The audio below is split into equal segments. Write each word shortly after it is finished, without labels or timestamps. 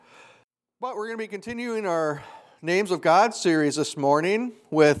But we're going to be continuing our Names of God series this morning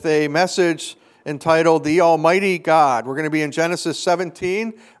with a message entitled The Almighty God. We're going to be in Genesis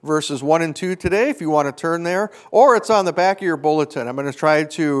 17, verses 1 and 2 today, if you want to turn there, or it's on the back of your bulletin. I'm going to try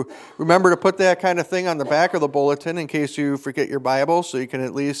to remember to put that kind of thing on the back of the bulletin in case you forget your Bible, so you can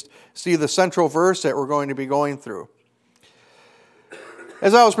at least see the central verse that we're going to be going through.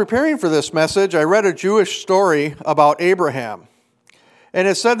 As I was preparing for this message, I read a Jewish story about Abraham. And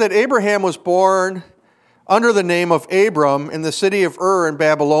it said that Abraham was born under the name of Abram in the city of Ur in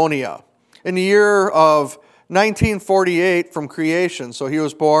Babylonia in the year of 1948 from creation. So he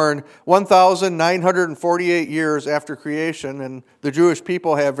was born 1,948 years after creation, and the Jewish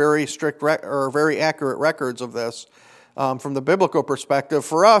people have very very accurate records of this from the biblical perspective.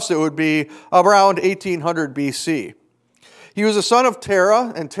 For us, it would be around 1800 BC. He was a son of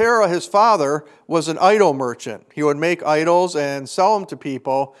Terah, and Terah, his father, was an idol merchant. He would make idols and sell them to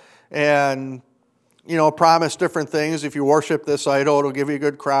people and, promise different things. If you worship this idol, it'll give you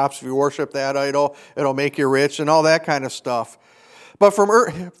good crops. If you worship that idol, it'll make you rich and all that kind of stuff. But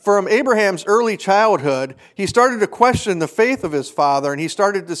from Abraham's early childhood, he started to question the faith of his father, and he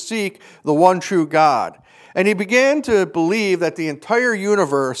started to seek the one true God. And he began to believe that the entire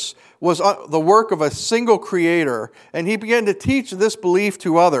universe was the work of a single creator, and he began to teach this belief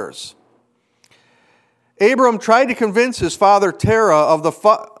to others. Abram tried to convince his father Terah of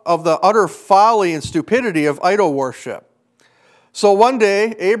the utter folly and stupidity of idol worship. So one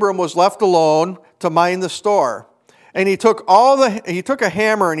day, Abram was left alone to mind the store, and he took a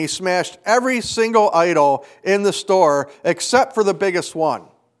hammer and he smashed every single idol in the store except for the biggest one.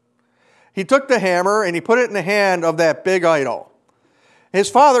 He took the hammer and he put it in the hand of that big idol. His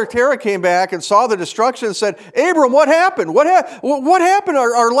father, Terah, came back and saw the destruction and said, Abram, what happened? What happened?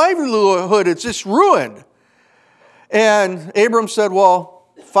 Our livelihood, it's just ruined. And Abram said, well,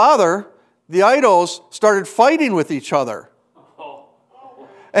 Father, the idols started fighting with each other.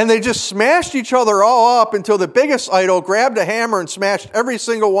 And they just smashed each other all up until the biggest idol grabbed a hammer and smashed every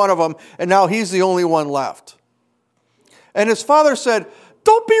single one of them, and now he's the only one left. And his father said,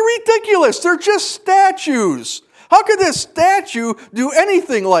 don't be ridiculous. They're just statues. How could this statue do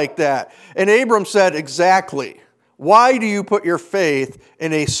anything like that? And Abram said, exactly. Why do you put your faith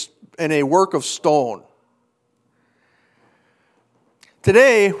in a work of stone?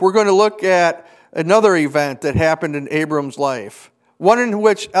 Today, we're going to look at another event that happened in Abram's life, one in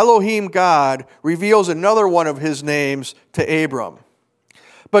which Elohim God reveals another one of his names to Abram.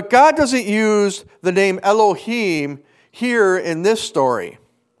 But God doesn't use the name Elohim here in this story.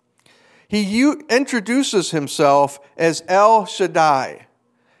 He introduces himself as El Shaddai.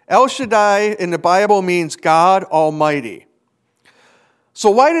 El Shaddai in the Bible means God Almighty. So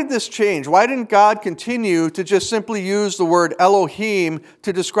why did this change? Why didn't God continue to just simply use the word Elohim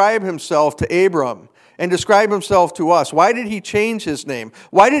to describe himself to Abram and describe himself to us? Why did he change his name?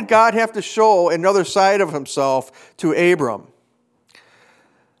 Why did God have to show another side of himself to Abram?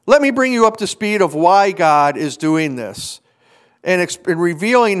 Let me bring you up to speed of why God is doing this and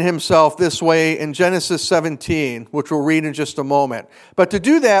revealing himself this way in Genesis 17, which we'll read in just a moment. But to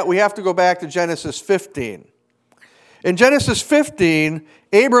do that, we have to go back to Genesis 15. In Genesis 15,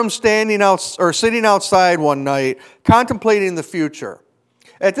 Abram's sitting outside one night, contemplating the future.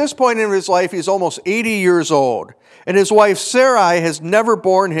 At this point in his life, he's almost 80 years old, and his wife Sarai has never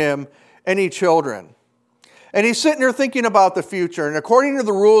borne him any children. And he's sitting there thinking about the future. And according to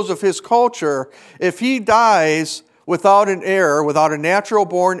the rules of his culture, if he dies without an heir, without a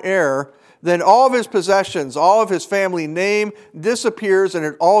natural-born heir, then all of his possessions, all of his family name disappears, and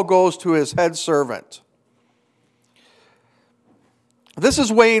it all goes to his head servant. This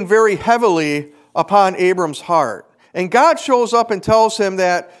is weighing very heavily upon Abram's heart. And God shows up and tells him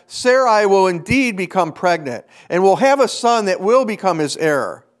that Sarai will indeed become pregnant and will have a son that will become his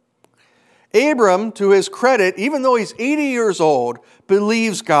heir. Abram, to his credit, even though he's 80 years old,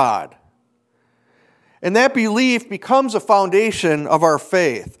 believes God. And that belief becomes a foundation of our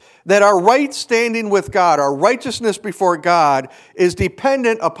faith, that our right standing with God, our righteousness before God, is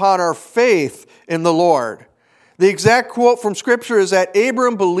dependent upon our faith in the Lord. The exact quote from Scripture is that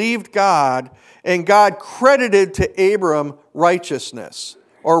Abram believed God, and God credited to Abram righteousness,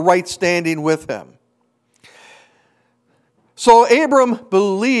 or right standing with him. So Abram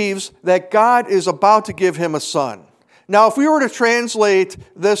believes that God is about to give him a son. Now, if we were to translate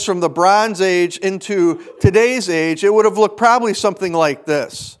this from the Bronze Age into today's age, it would have looked probably something like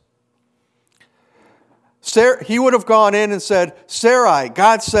this. He would have gone in and said, Sarai,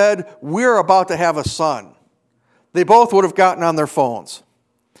 God said, we're about to have a son. They both would have gotten on their phones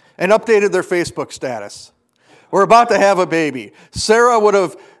and updated their Facebook status. We're about to have a baby. Sarah would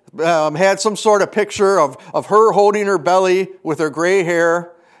have had some sort of picture of her holding her belly with her gray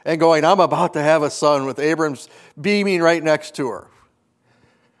hair and going, I'm about to have a son, with Abram's beaming right next to her.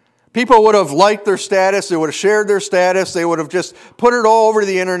 People would have liked their status. They would have shared their status. They would have just put it all over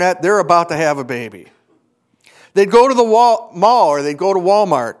the internet. They're about to have a baby. They'd go to the mall or they'd go to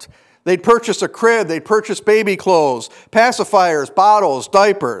Walmart. They'd purchase a crib. They'd purchase baby clothes, pacifiers, bottles,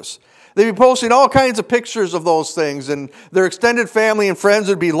 diapers. They'd be posting all kinds of pictures of those things, and their extended family and friends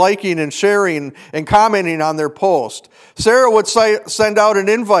would be liking and sharing and commenting on their post. Sarah would send out an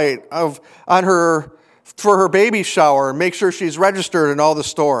invite for her baby shower and make sure she's registered in all the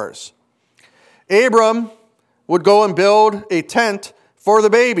stores. Abram would go and build a tent for the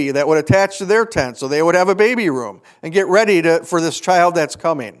baby that would attach to their tent, so they would have a baby room and get ready for this child that's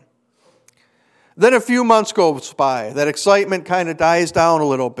coming. Then a few months goes by. That excitement kind of dies down a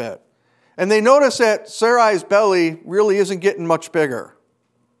little bit. And they notice that Sarai's belly really isn't getting much bigger.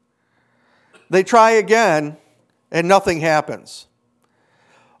 They try again, and nothing happens.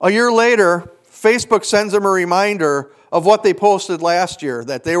 A year later, Facebook sends them a reminder of what they posted last year,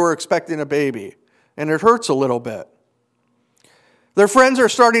 that they were expecting a baby. And it hurts a little bit. Their friends are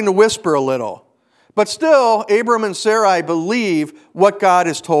starting to whisper a little. But still, Abram and Sarai believe what God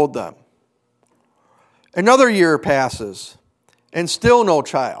has told them. Another year passes, and still no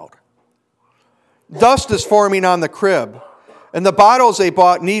child. Dust is forming on the crib, and the bottles they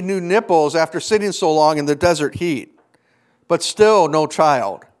bought need new nipples after sitting so long in the desert heat. But still no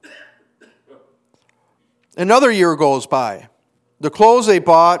child. Another year goes by. The clothes they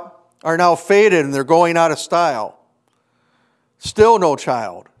bought are now faded and they're going out of style. Still no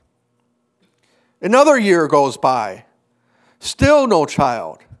child. Another year goes by. Still no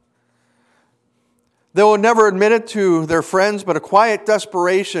child. They will never admit it to their friends, but a quiet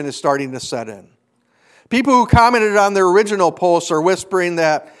desperation is starting to set in. People who commented on their original posts are whispering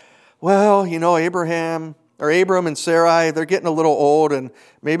that, well, Abram and Sarai, they're getting a little old, and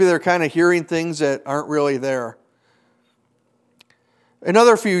maybe they're kind of hearing things that aren't really there.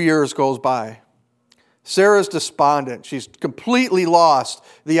 Another few years goes by. Sarah's despondent. She's completely lost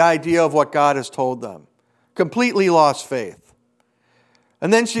the idea of what God has told them. Completely lost faith.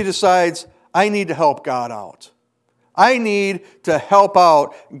 And then she decides, I need to help God out. I need to help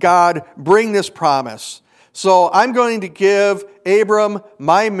out God bring this promise. So I'm going to give Abram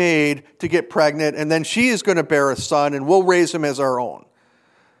my maid to get pregnant, and then she is going to bear a son, and we'll raise him as our own.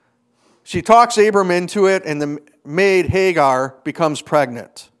 She talks Abram into it, and the maid Hagar becomes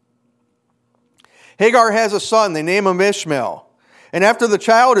pregnant. Hagar has a son. They name him Ishmael. And after the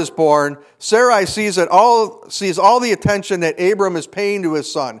child is born, Sarai sees all the attention that Abram is paying to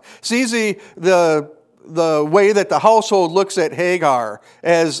his son. Sees the way that the household looks at Hagar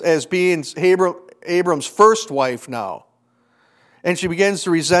as being Abram's first wife now. And she begins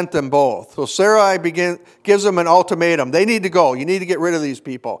to resent them both. So Sarai gives them an ultimatum. They need to go. You need to get rid of these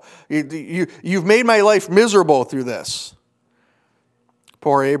people. You've made my life miserable through this.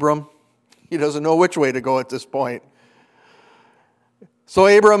 Poor Abram. He doesn't know which way to go at this point. So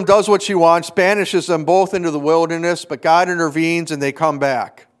Abram does what she wants, banishes them both into the wilderness, but God intervenes and they come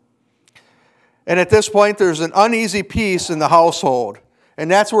back. And at this point, there's an uneasy peace in the household. And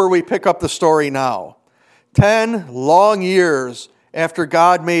that's where we pick up the story now. 10 long years after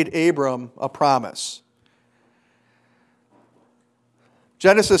God made Abram a promise.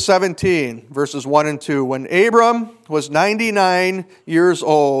 Genesis 17, verses 1 and 2. When Abram was 99 years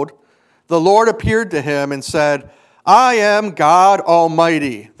old, the Lord appeared to him and said, I am God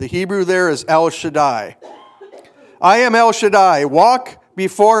Almighty. The Hebrew there is El Shaddai. I am El Shaddai. Walk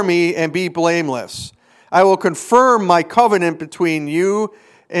before me and be blameless. I will confirm my covenant between you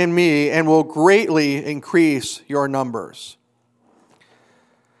and me and will greatly increase your numbers.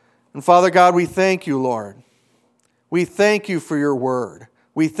 And Father God, we thank you, Lord. We thank you for your word.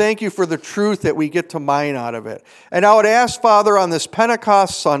 We thank you for the truth that we get to mine out of it. And I would ask, Father, on this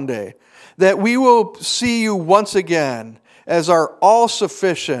Pentecost Sunday, that we will see you once again as our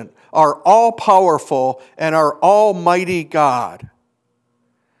all-sufficient, our all-powerful, and our almighty God.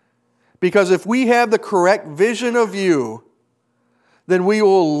 Because if we have the correct vision of you, then we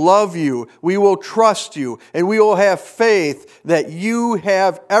will love you, we will trust you, and we will have faith that you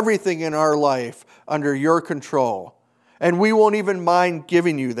have everything in our life under your control. And we won't even mind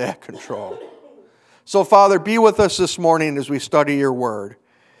giving you that control. So, Father, be with us this morning as we study your word.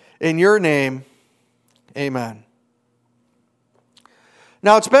 In your name, amen.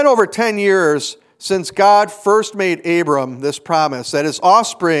 Now, it's been over 10 years since God first made Abram this promise that his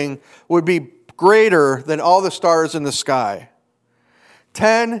offspring would be greater than all the stars in the sky.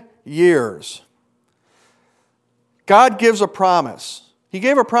 10 years. God gives a promise. He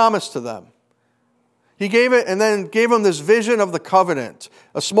gave a promise to them. He gave it and then gave them this vision of the covenant,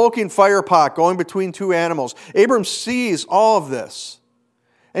 a smoking fire pot going between two animals. Abram sees all of this,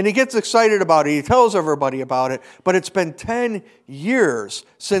 and he gets excited about it. He tells everybody about it, but it's been 10 years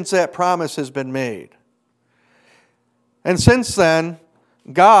since that promise has been made. And since then,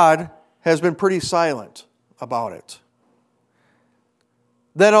 God has been pretty silent about it.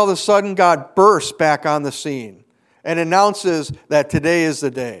 Then all of a sudden, God bursts back on the scene and announces that today is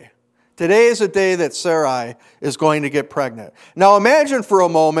the day. Today is the day that Sarai is going to get pregnant. Now imagine for a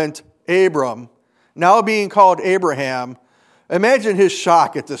moment Abram, now being called Abraham. Imagine his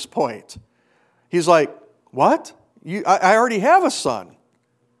shock at this point. He's like, what? I already have a son.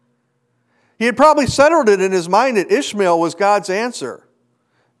 He had probably settled it in his mind that Ishmael was God's answer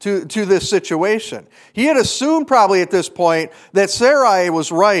to this situation. He had assumed probably at this point that Sarai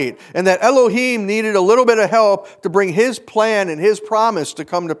was right and that Elohim needed a little bit of help to bring his plan and his promise to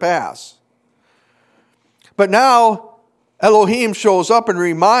come to pass. But now Elohim shows up and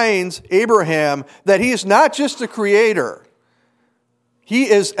reminds Abraham that he is not just the creator. He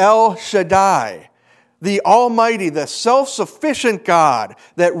is El Shaddai, the Almighty, the self-sufficient God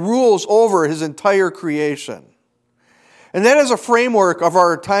that rules over his entire creation. And that is a framework of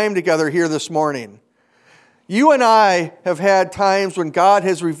our time together here this morning. You and I have had times when God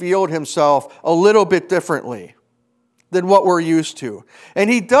has revealed himself a little bit differently than what we're used to. And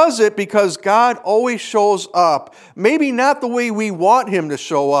he does it because God always shows up, maybe not the way we want him to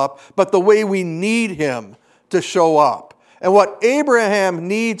show up, but the way we need him to show up. And what Abraham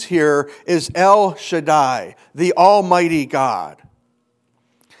needs here is El Shaddai, the Almighty God.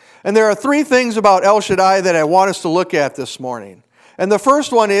 And there are three things about El Shaddai that I want us to look at this morning. And the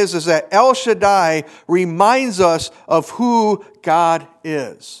first one is that El Shaddai reminds us of who God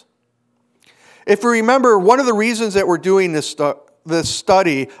is. If you remember, one of the reasons that we're doing this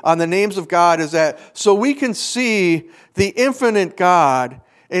study on the names of God is that so we can see the infinite God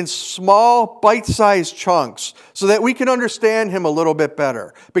in small, bite-sized chunks so that we can understand him a little bit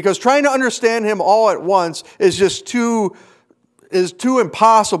better. Because trying to understand him all at once is just too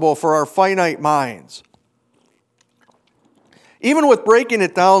impossible for our finite minds. Even with breaking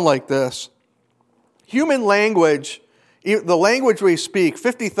it down like this, human language, the language we speak,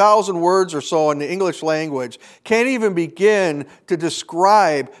 50,000 words or so in the English language, can't even begin to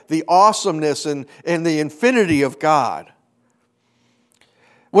describe the awesomeness and the infinity of God.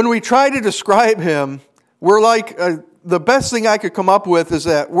 When we try to describe him, we're like the best thing I could come up with is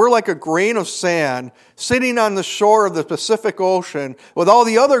that we're like a grain of sand sitting on the shore of the Pacific Ocean with all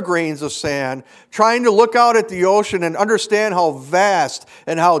the other grains of sand, trying to look out at the ocean and understand how vast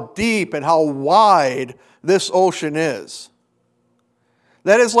and how deep and how wide this ocean is.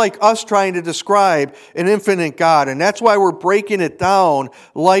 That is like us trying to describe an infinite God, and that's why we're breaking it down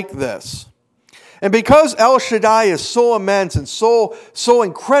like this. And because El Shaddai is so immense and so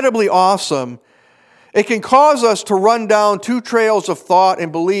incredibly awesome, it can cause us to run down two trails of thought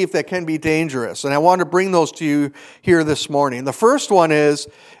and belief that can be dangerous. And I want to bring those to you here this morning. The first one is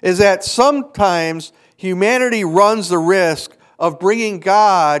that sometimes humanity runs the risk of bringing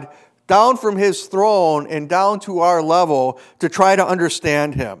God down from his throne and down to our level to try to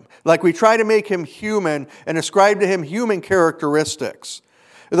understand him. Like we try to make him human and ascribe to him human characteristics.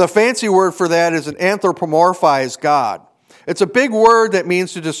 The fancy word for that is an anthropomorphized God. It's a big word that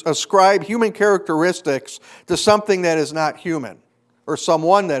means to just ascribe human characteristics to something that is not human, or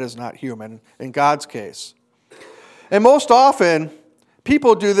someone that is not human, in God's case. And most often,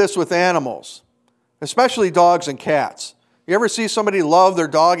 people do this with animals, especially dogs and cats. You ever see somebody love their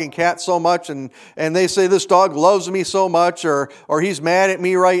dog and cat so much and they say, this dog loves me so much, or he's mad at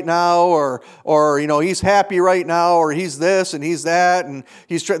me right now, or he's happy right now, or he's this and he's that, and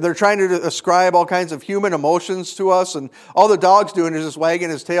they're trying to ascribe all kinds of human emotions to us, and all the dog's doing is just wagging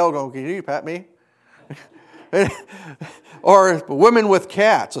his tail going, can you pet me? Or women with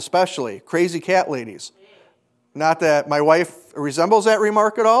cats, especially, crazy cat ladies. Not that my wife resembles that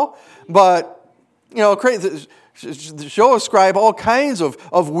remark at all, but, crazy. She'll ascribe all kinds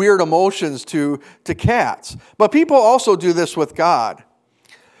of weird emotions to cats. But people also do this with God.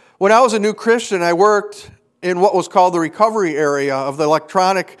 When I was a new Christian, I worked in what was called the recovery area of the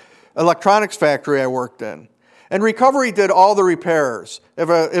electronics factory I worked in. And recovery did all the repairs. If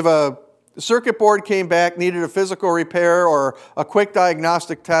a circuit board came back, needed a physical repair or a quick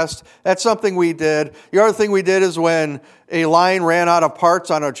diagnostic test, that's something we did. The other thing we did is when a line ran out of parts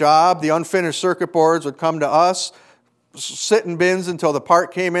on a job, the unfinished circuit boards would come to us, sit in bins until the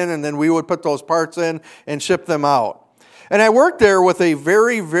part came in, and then we would put those parts in and ship them out. And I worked there with a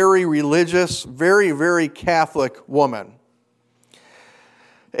very, very religious, very, very Catholic woman.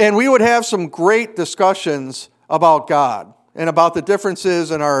 And we would have some great discussions about God and about the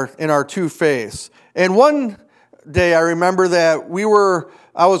differences in our two faiths. And one day I remember that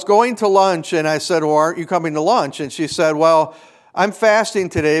I was going to lunch, and I said, well, aren't you coming to lunch? And she said, well, I'm fasting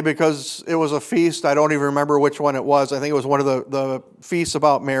today because it was a feast. I don't even remember which one it was. I think it was one of the feasts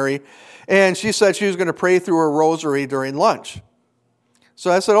about Mary. And she said she was going to pray through her rosary during lunch.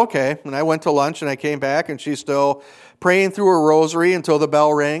 So I said, okay. And I went to lunch, and I came back, and she's still praying through her rosary until the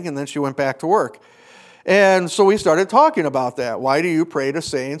bell rang, and then she went back to work. And so we started talking about that. Why do you pray to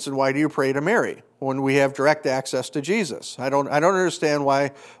saints, and why do you pray to Mary when we have direct access to Jesus? I don't understand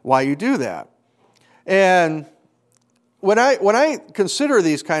why you do that. And when I consider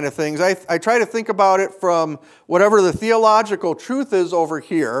these kind of things, I try to think about it from whatever the theological truth is over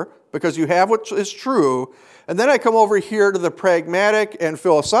here, because you have what is true, and then I come over here to the pragmatic and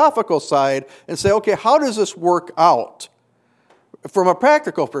philosophical side and say, okay, how does this work out from a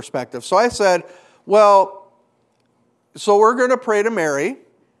practical perspective? So I said, well, so we're going to pray to Mary.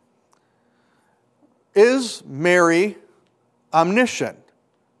 Is Mary omniscient?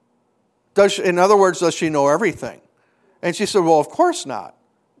 In other words, does she know everything? And she said, well, of course not.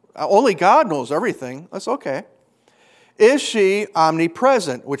 Only God knows everything. That's okay. Is she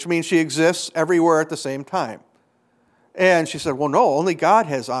omnipresent, which means she exists everywhere at the same time? And she said, well, no, only God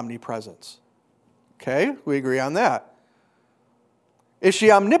has omnipresence. Okay, we agree on that. Is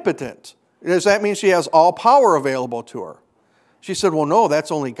she omnipotent? Does that mean she has all power available to her? She said, well, no,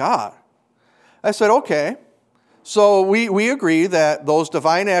 that's only God. I said, okay. So we agree that those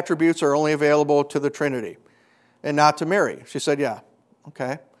divine attributes are only available to the Trinity and not to Mary. She said, yeah,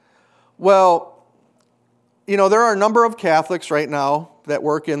 okay. Well, there are a number of Catholics right now that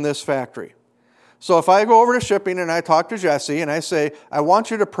work in this factory. So if I go over to shipping and I talk to Jesse and I say, I want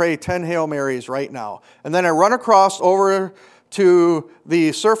you to pray 10 Hail Marys right now. And then I run across over to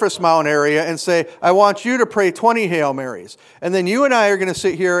the surface mount area and say, I want you to pray 20 Hail Marys. And then you and I are going to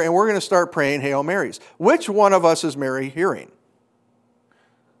sit here and we're going to start praying Hail Marys. Which one of us is Mary hearing?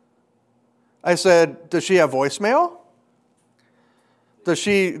 I said, does she have voicemail? Does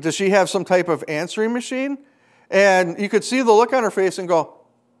she have some type of answering machine? And you could see the look on her face and go,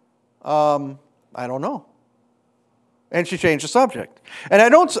 I don't know. And she changed the subject. And I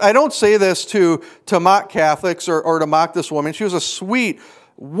don't say this to mock Catholics or to mock this woman. She was a sweet,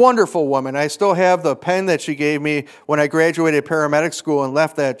 wonderful woman. I still have the pen that she gave me when I graduated paramedic school and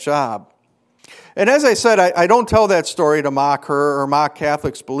left that job. And as I said, I don't tell that story to mock her or mock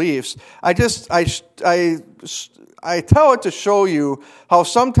Catholics' beliefs. I tell it to show you how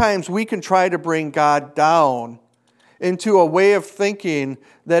sometimes we can try to bring God down into a way of thinking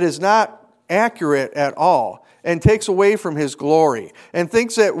that is not accurate at all and takes away from His glory and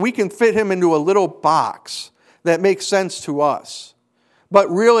thinks that we can fit Him into a little box that makes sense to us, but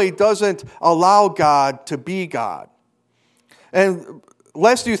really doesn't allow God to be God. And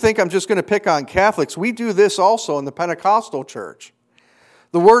lest you think I'm just going to pick on Catholics, we do this also in the Pentecostal church.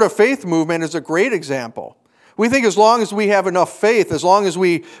 The Word of Faith movement is a great example. We think as long as we have enough faith, as long as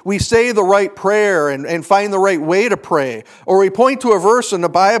we say the right prayer and find the right way to pray, or we point to a verse in the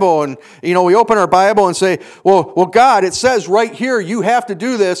Bible and we open our Bible and say, well, God, it says right here you have to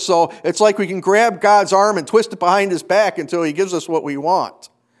do this, so it's like we can grab God's arm and twist it behind His back until He gives us what we want.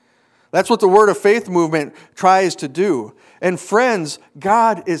 That's what the Word of Faith movement tries to do. And friends,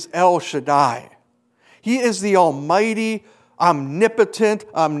 God is El Shaddai. He is the Almighty, omnipotent,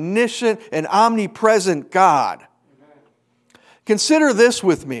 omniscient, and omnipresent God. Amen. Consider this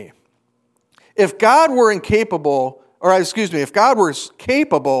with me. If God were capable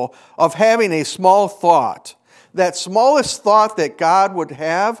of having a small thought, that smallest thought that God would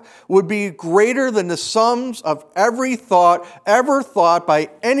have would be greater than the sums of every thought ever thought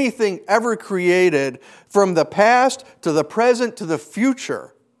by anything ever created from the past to the present to the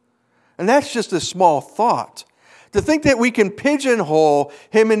future. And that's just a small thought. To think that we can pigeonhole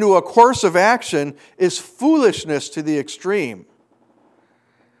Him into a course of action is foolishness to the extreme.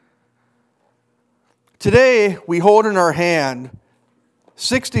 Today, we hold in our hand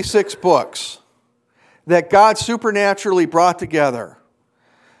 66 books that God supernaturally brought together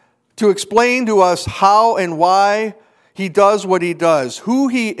to explain to us how and why He does what He does, who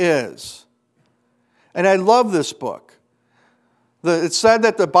He is. And I love this book. It's said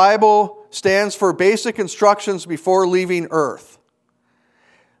that the Bible stands for basic instructions before leaving earth.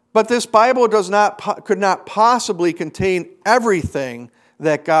 But this Bible could not possibly contain everything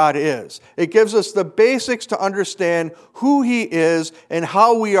that God is. It gives us the basics to understand who He is and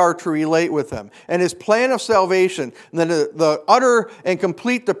how we are to relate with Him, and His plan of salvation, and then the utter and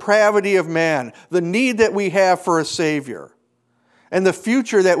complete depravity of man, the need that we have for a Savior. and the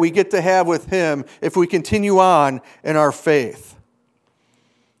future that we get to have with Him if we continue on in our faith.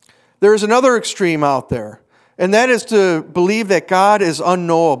 There is another extreme out there, and that is to believe that God is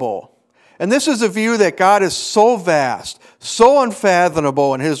unknowable. And this is a view that God is so vast, so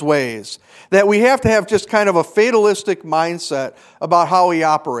unfathomable in His ways, that we have to have just kind of a fatalistic mindset about how He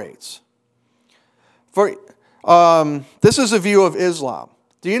operates. This is a view of Islam.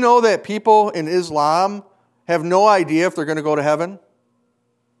 Do you know that people in Islam have no idea if they're going to go to heaven?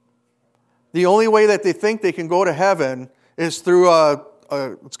 The only way that they think they can go to heaven is through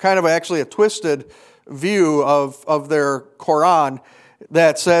it's kind of actually a twisted view of their Quran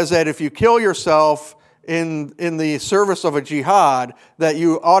that says that if you kill yourself in the service of a jihad, that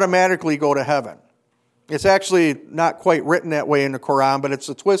you automatically go to heaven. It's actually not quite written that way in the Quran, but it's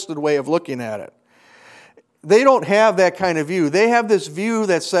a twisted way of looking at it. They don't have that kind of view. They have this view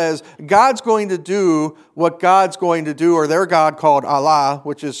that says God's going to do what God's going to do, or their God called Allah,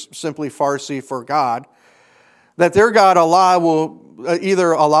 which is simply Farsi for God, that their God, Allah, will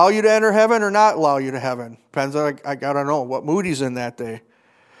either allow you to enter heaven or not allow you to heaven. Depends on, I don't know, what mood he's in that day.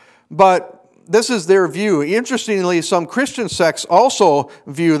 But this is their view. Interestingly, some Christian sects also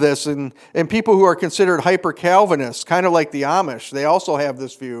view this, and people who are considered hyper-Calvinists, kind of like the Amish, they also have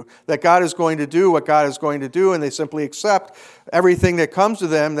this view that God is going to do what God is going to do, and they simply accept everything that comes to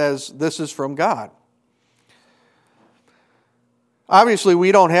them as this is from God. Obviously,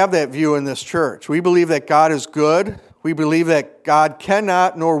 we don't have that view in this church. We believe that God is good. We believe that God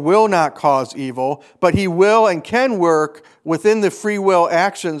cannot nor will not cause evil, but He will and can work within the free will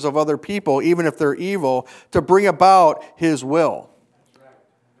actions of other people, even if they're evil, to bring about His will.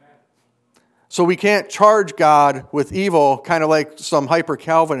 So we can't charge God with evil, kind of like some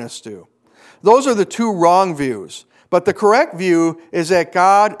hyper-Calvinists do. Those are the two wrong views. But the correct view is that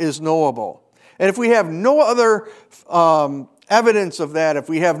God is knowable. And if we have no other evidence of that, if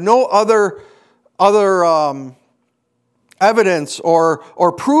we have no other evidence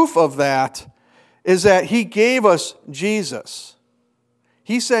or proof of that, is that He gave us Jesus.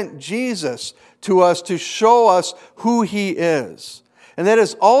 He sent Jesus to us to show us who He is. And that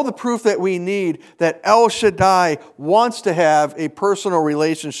is all the proof that we need that El Shaddai wants to have a personal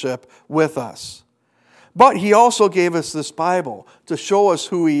relationship with us. But He also gave us this Bible to show us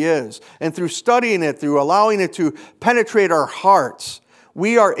who He is. And through studying it, through allowing it to penetrate our hearts,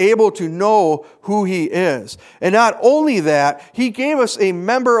 we are able to know who He is. And not only that, He gave us a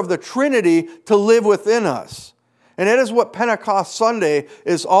member of the Trinity to live within us. And that is what Pentecost Sunday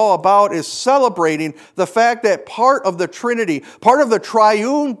is all about, is celebrating the fact that part of the Trinity, part of the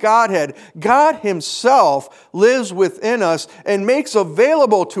triune Godhead, God Himself lives within us and makes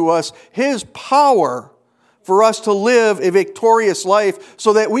available to us His power for us to live a victorious life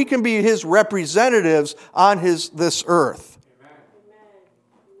so that we can be His representatives on this earth.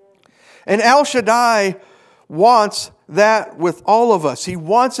 And El Shaddai wants that with all of us. He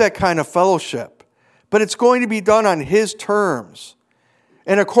wants that kind of fellowship. But it's going to be done on His terms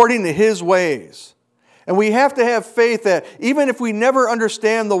and according to His ways. And we have to have faith that even if we never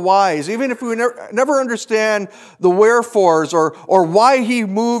understand the whys, even if we never understand the wherefores or why He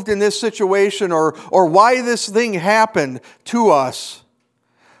moved in this situation or why this thing happened to us,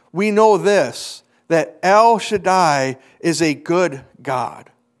 we know this, that El Shaddai is a good God.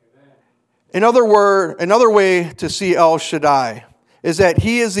 Another way to see El Shaddai is that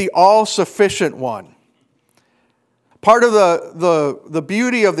He is the all-sufficient one. Part of the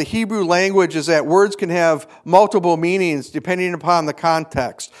beauty of the Hebrew language is that words can have multiple meanings depending upon the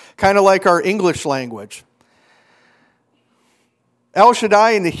context, kind of like our English language. El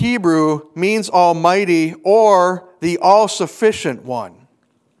Shaddai in the Hebrew means almighty or the all-sufficient one.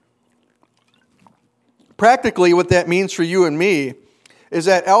 Practically, what that means for you and me is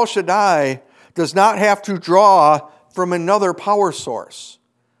that El Shaddai does not have to draw from another power source.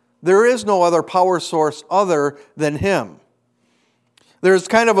 There is no other power source other than Him. There's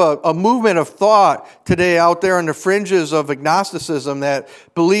kind of a movement of thought today out there on the fringes of agnosticism that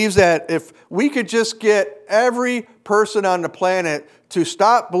believes that if we could just get every person on the planet to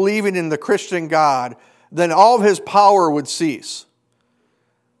stop believing in the Christian God, then all of His power would cease.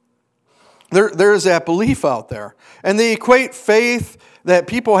 There is that belief out there. And they equate faith that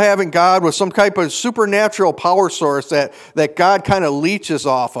people have in God with some type of supernatural power source that God kind of leeches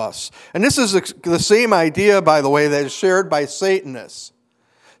off us. And this is the same idea, by the way, that is shared by Satanists.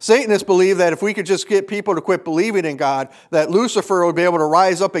 Satanists believe that if we could just get people to quit believing in God, that Lucifer would be able to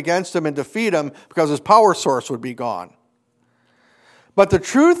rise up against Him and defeat Him because His power source would be gone. But the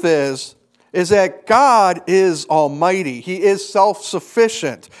truth is that God is almighty. He is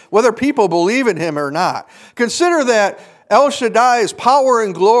self-sufficient, whether people believe in Him or not. Consider that El Shaddai's power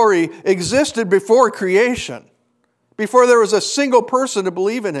and glory existed before creation, before there was a single person to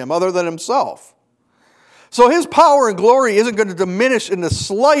believe in him other than himself. So his power and glory isn't going to diminish in the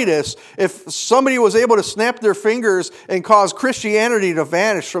slightest if somebody was able to snap their fingers and cause Christianity to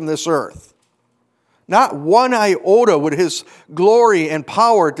vanish from this earth. Not one iota would his glory and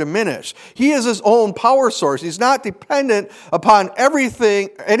power diminish. He is his own power source. He's not dependent upon anything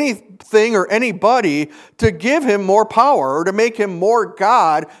or anybody to give him more power or to make him more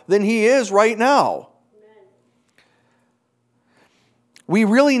God than he is right now. Amen. We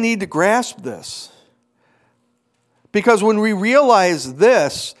really need to grasp this. Because when we realize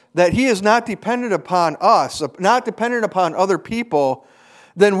this, that he is not dependent upon us, not dependent upon other people,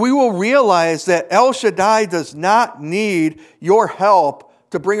 then we will realize that El Shaddai does not need your help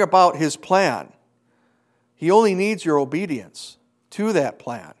to bring about his plan. He only needs your obedience to that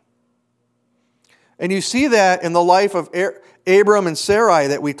plan. And you see that in the life of Abram and Sarai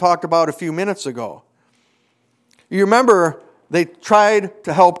that we talked about a few minutes ago. You remember they tried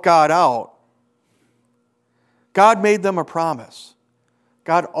to help God out. God made them a promise.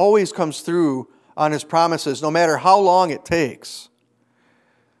 God always comes through on his promises, no matter how long it takes.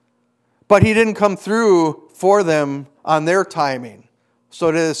 But he didn't come through for them on their timing.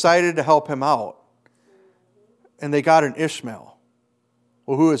 So they decided to help him out. And they got an Ishmael.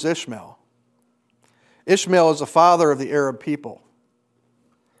 Well, who is Ishmael? Ishmael is the father of the Arab people.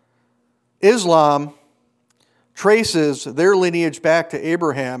 Islam traces their lineage back to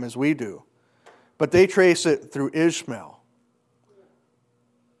Abraham as we do. But they trace it through Ishmael.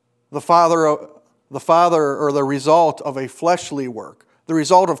 The father or the result of a fleshly work. The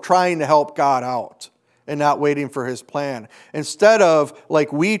result of trying to help God out and not waiting for his plan. Instead of,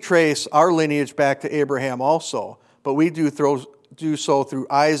 like we trace our lineage back to Abraham also, but we do so through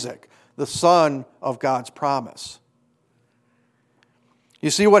Isaac, the son of God's promise. You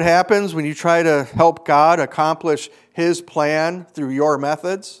see what happens when you try to help God accomplish his plan through your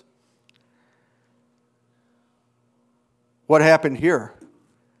methods? What happened here?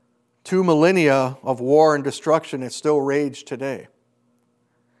 2 millennia of war and destruction that still rage today.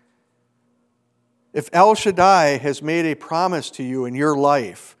 If El Shaddai has made a promise to you in your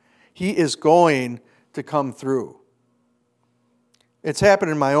life, he is going to come through. It's happened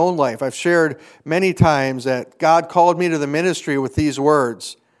in my own life. I've shared many times that God called me to the ministry with these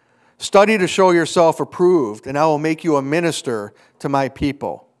words: "Study to show yourself approved, and I will make you a minister to my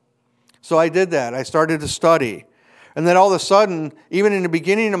people." So I did that. I started to study. And then all of a sudden, even in the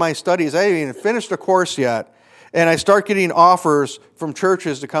beginning of my studies, I hadn't even finished a course yet, and I start getting offers from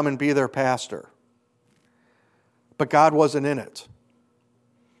churches to come and be their pastor. But God wasn't in it.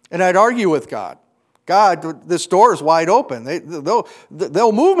 And I'd argue with God. God, this door is wide open.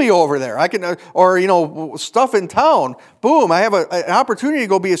 They'll move me over there. I can, or stuff in town. Boom! I have an opportunity to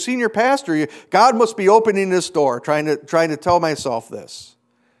go be a senior pastor. God must be opening this door. Trying to tell myself this.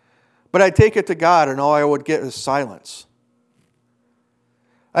 But I'd take it to God, and all I would get is silence.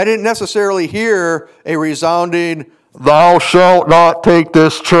 I didn't necessarily hear a resounding, "Thou shalt not take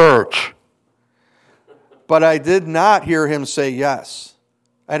this church." But I did not hear him say yes.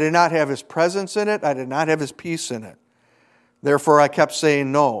 I did not have his presence in it. I did not have his peace in it. Therefore, I kept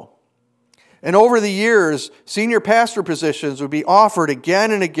saying no. And over the years, senior pastor positions would be offered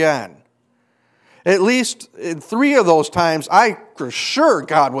again and again. At least in 3 of those times, I was sure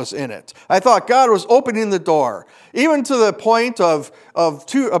God was in it. I thought God was opening the door. Even to the point of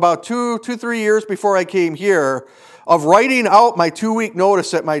about 3 years before I came here, of writing out my 2-week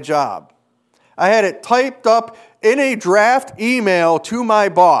notice at my job. I had it typed up in a draft email to my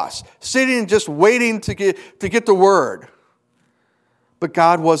boss, sitting just waiting to get the word. But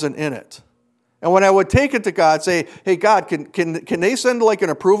God wasn't in it. And when I would take it to God, say, "Hey God, can they send like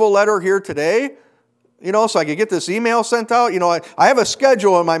an approval letter here today? So I could get this email sent out? I have a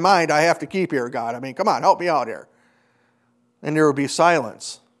schedule in my mind I have to keep here, God. I mean, come on, help me out here." And there would be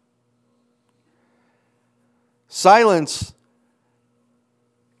silence. Silence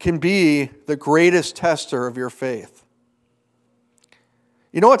can be the greatest tester of your faith.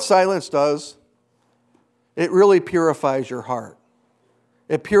 You know what silence does? It really purifies your heart.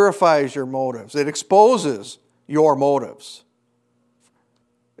 It purifies your motives. It exposes your motives.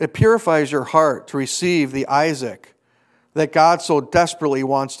 It purifies your heart to receive the Isaac that God so desperately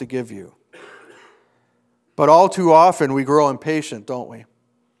wants to give you. But all too often we grow impatient, don't we?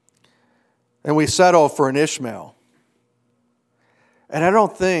 And we settle for an Ishmael. And I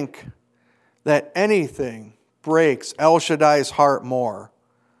don't think that anything breaks El Shaddai's heart more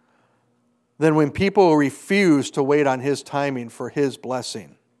than when people refuse to wait on his timing for his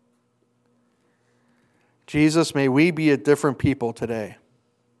blessing. Jesus, may we be a different people today.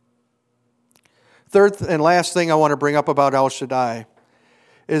 Third and last thing I want to bring up about El Shaddai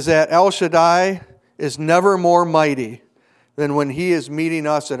is that El Shaddai is never more mighty than when he is meeting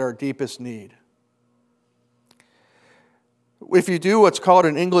us at our deepest need. If you do what's called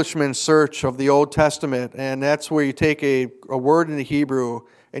an Englishman search of the Old Testament, and that's where you take a word in the Hebrew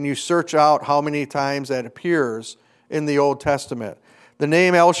and you search out how many times that appears in the Old Testament, the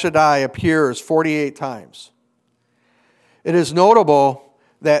name El Shaddai appears 48 times. It is notable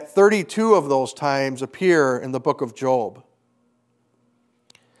that 32 of those times appear in the book of Job.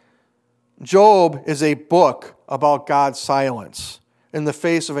 Job is a book about God's silence in the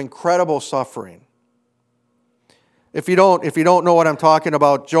face of incredible suffering. If you don't know what I'm talking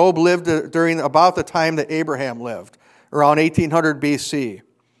about, Job lived during about the time that Abraham lived, around 1800 BC.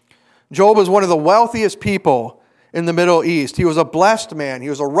 Job was one of the wealthiest people in the Middle East. He was a blessed man. He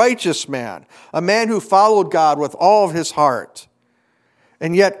was a righteous man, a man who followed God with all of his heart.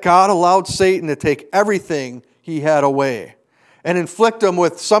 And yet God allowed Satan to take everything he had away and inflict him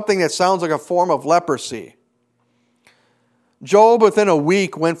with something that sounds like a form of leprosy. Job, within a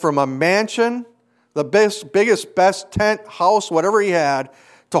week, went from a mansion, the biggest, best tent, house, whatever he had,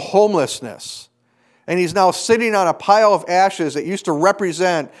 to homelessness. And he's now sitting on a pile of ashes that used to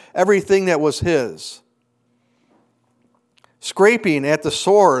represent everything that was his, scraping at the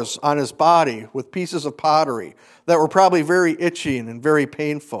sores on his body with pieces of pottery that were probably very itching and very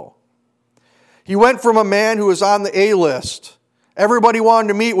painful. He went from a man who was on the A-list. Everybody wanted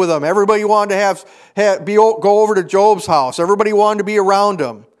to meet with him. Everybody wanted to go over to Job's house. Everybody wanted to be around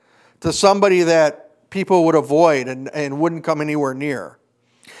him, to somebody that people would avoid and wouldn't come anywhere near.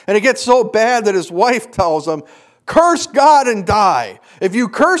 And it gets so bad that his wife tells him, curse God and die. If you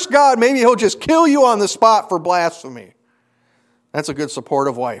curse God, maybe he'll just kill you on the spot for blasphemy. That's a good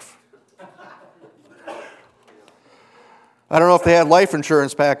supportive wife. I don't know if they had life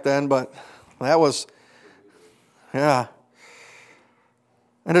insurance back then, but that was, yeah.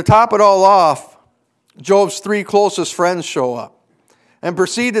 And to top it all off, Job's 3 closest friends show up and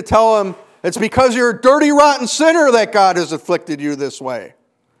proceed to tell him, it's because you're a dirty, rotten sinner that God has afflicted you this way.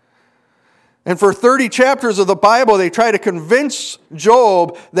 And for 30 chapters of the Bible, they try to convince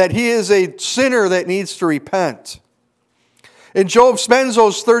Job that he is a sinner that needs to repent. And Job spends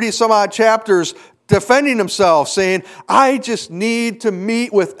those 30 some odd chapters defending himself, saying, I just need to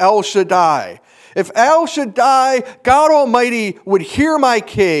meet with El Shaddai. If El Shaddai, God Almighty, would hear my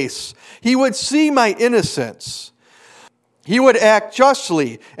case, he would see my innocence. He would act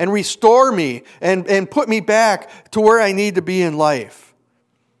justly and restore me and put me back to where I need to be in life.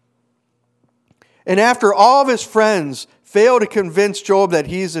 And after all of his friends fail to convince Job that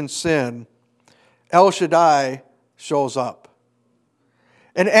he's in sin, El Shaddai shows up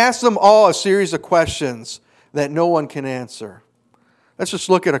and asks them all a series of questions that no one can answer. Let's just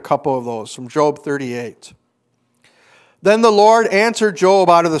look at a couple of those from Job 38. Then the Lord answered Job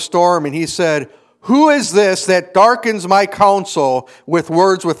out of the storm, and he said, who is this that darkens my counsel with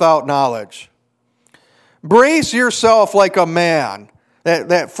words without knowledge? Brace yourself like a man.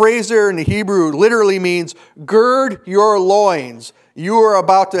 That phrase there in the Hebrew literally means, gird your loins. You are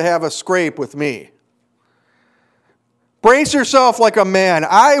about to have a scrape with me. Brace yourself like a man.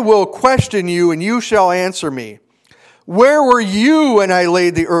 I will question you, and you shall answer me. Where were you when I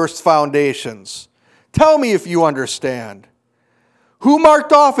laid the earth's foundations? Tell me if you understand. Who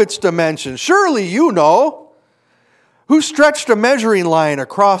marked off its dimensions? Surely you know. Who stretched a measuring line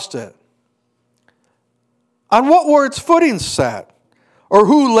across it? On what were its footings set? Or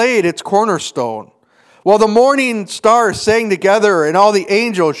who laid its cornerstone? While the morning stars sang together and all the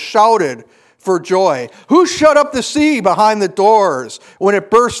angels shouted for joy. Who shut up the sea behind the doors when it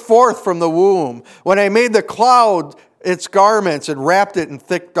burst forth from the womb? When I made the cloud its garments and wrapped it in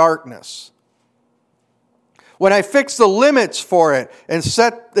thick darkness? When I fixed the limits for it and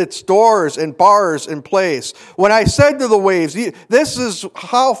set its doors and bars in place? When I said to the waves, this is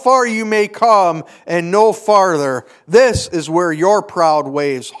how far you may come and no farther. This is where your proud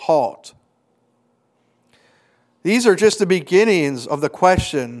waves halt. These are just the beginnings of the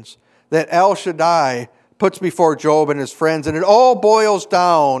questions that El Shaddai puts before Job and his friends. And it all boils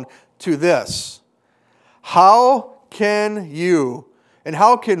down to this. How can you and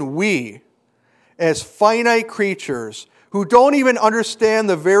how can we, as finite creatures who don't even understand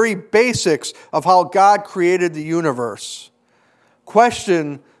the very basics of how God created the universe,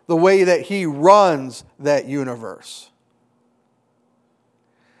 question the way that he runs that universe?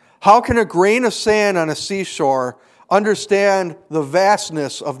 How can a grain of sand on a seashore understand the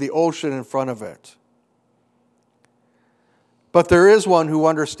vastness of the ocean in front of it? But there is one who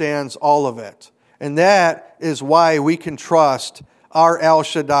understands all of it, And that is why we can trust our El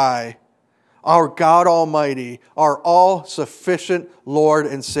Shaddai, our God Almighty, our all-sufficient Lord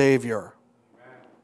and Savior.